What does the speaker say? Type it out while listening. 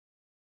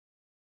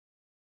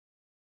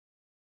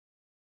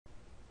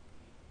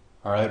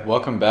All right,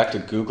 welcome back to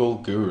Google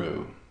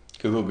Guru.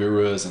 Google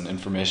Guru is an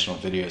informational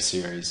video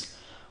series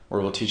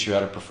where we'll teach you how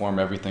to perform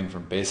everything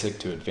from basic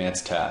to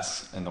advanced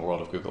tasks in the world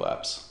of Google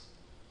Apps.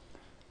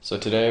 So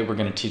today we're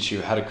going to teach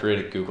you how to create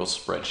a Google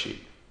spreadsheet.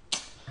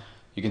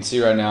 You can see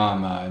right now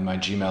I'm in my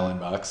Gmail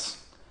inbox.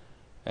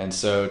 And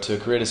so to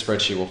create a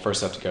spreadsheet, we'll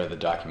first have to go to the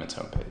Documents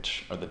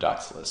homepage, or the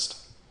Docs list.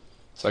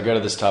 So I go to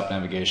this top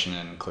navigation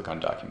and click on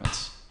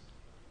Documents.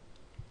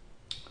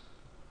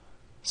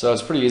 So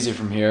it's pretty easy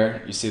from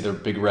here. You see the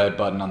big red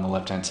button on the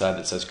left-hand side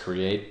that says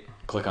Create.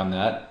 Click on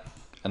that,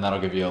 and that'll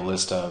give you a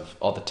list of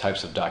all the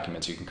types of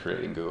documents you can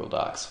create in Google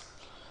Docs.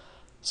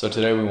 So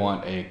today we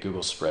want a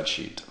Google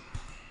spreadsheet.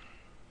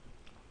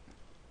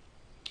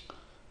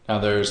 Now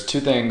there's two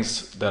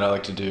things that I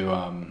like to do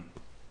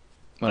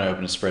when I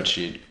open a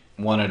spreadsheet.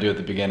 One I do at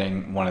the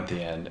beginning, one at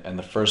the end, and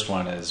the first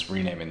one is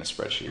renaming the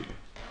spreadsheet.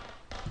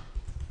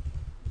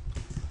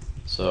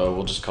 So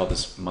we'll just call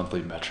this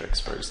monthly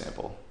metrics, for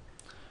example.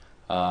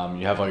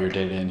 You have all your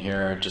data in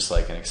here, just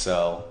like in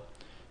Excel.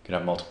 You can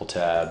have multiple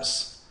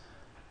tabs.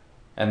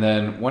 And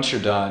then once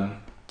you're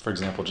done, for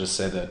example, just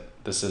say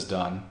that this is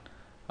done.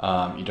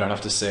 You don't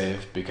have to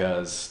save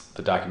because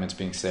the document's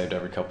being saved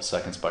every couple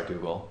seconds by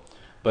Google.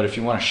 But if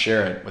you want to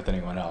share it with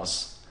anyone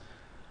else,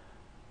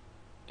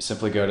 you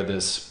simply go to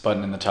this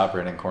button in the top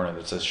right-hand corner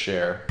that says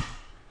Share.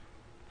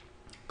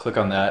 Click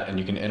on that, and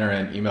you can enter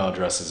in email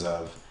addresses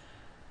of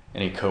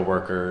any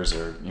coworkers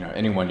or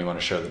anyone you want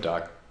to share the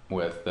doc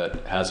with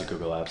that has a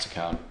Google Apps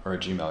account or a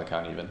Gmail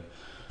account even.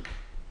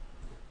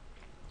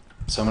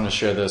 So I'm going to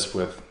share this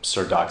with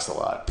Sir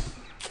Docs-a-Lot.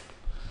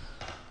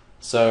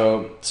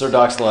 So Sir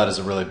Docs-a-Lot is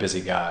a really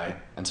busy guy,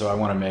 and so I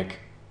want to make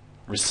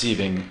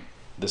receiving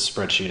this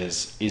spreadsheet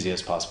as easy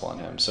as possible on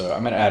him. So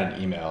I'm going to add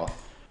an email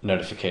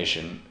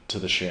notification to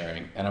the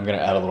sharing, and I'm going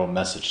to add a little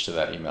message to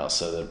that email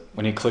so that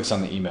when he clicks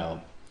on the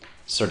email,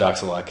 Sir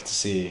Docs-a-Lot gets to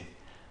see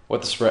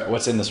what's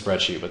in the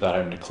spreadsheet without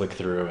having to click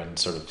through and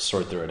sort of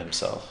sort through it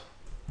himself.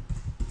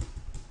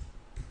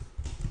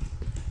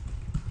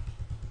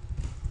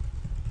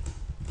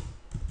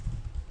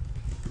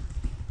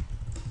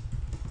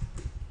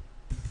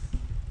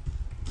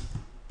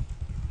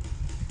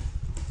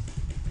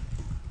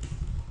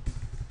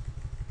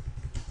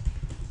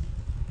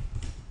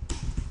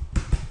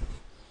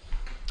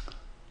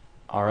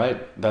 All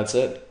right, that's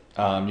it.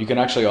 You can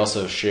actually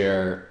also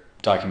share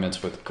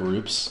documents with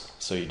groups,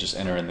 so you just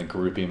enter in the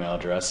group email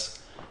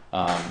address.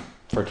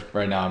 For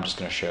right now, I'm just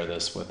going to share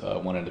this with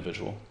one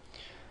individual.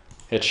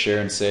 Hit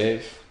share and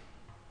save,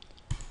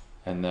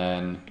 and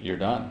then you're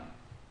done.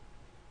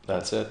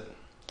 That's it.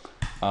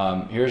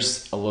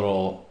 Here's a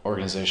little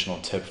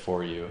organizational tip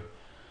for you.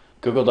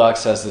 Google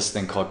Docs has this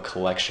thing called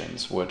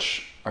collections,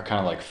 which are kind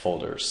of like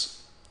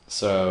folders.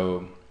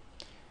 So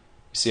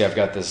you see I've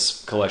got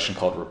this collection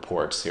called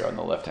reports here on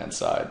the left-hand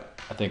side.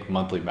 I think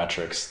monthly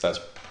metrics, that's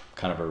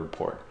kind of a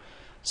report.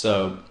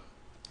 So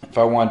if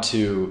I want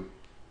to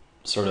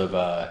sort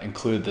of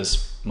include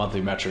this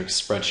monthly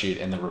metrics spreadsheet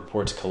in the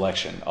reports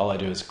collection, all I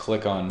do is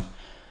click on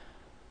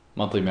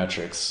monthly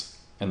metrics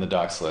in the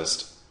docs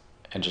list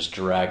and just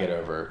drag it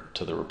over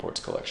to the reports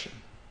collection.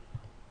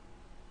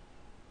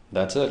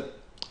 That's it.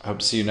 I hope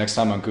to see you next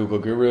time on Google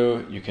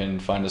Guru. You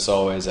can find us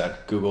always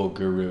at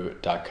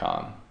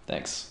googleguru.com.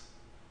 Thanks.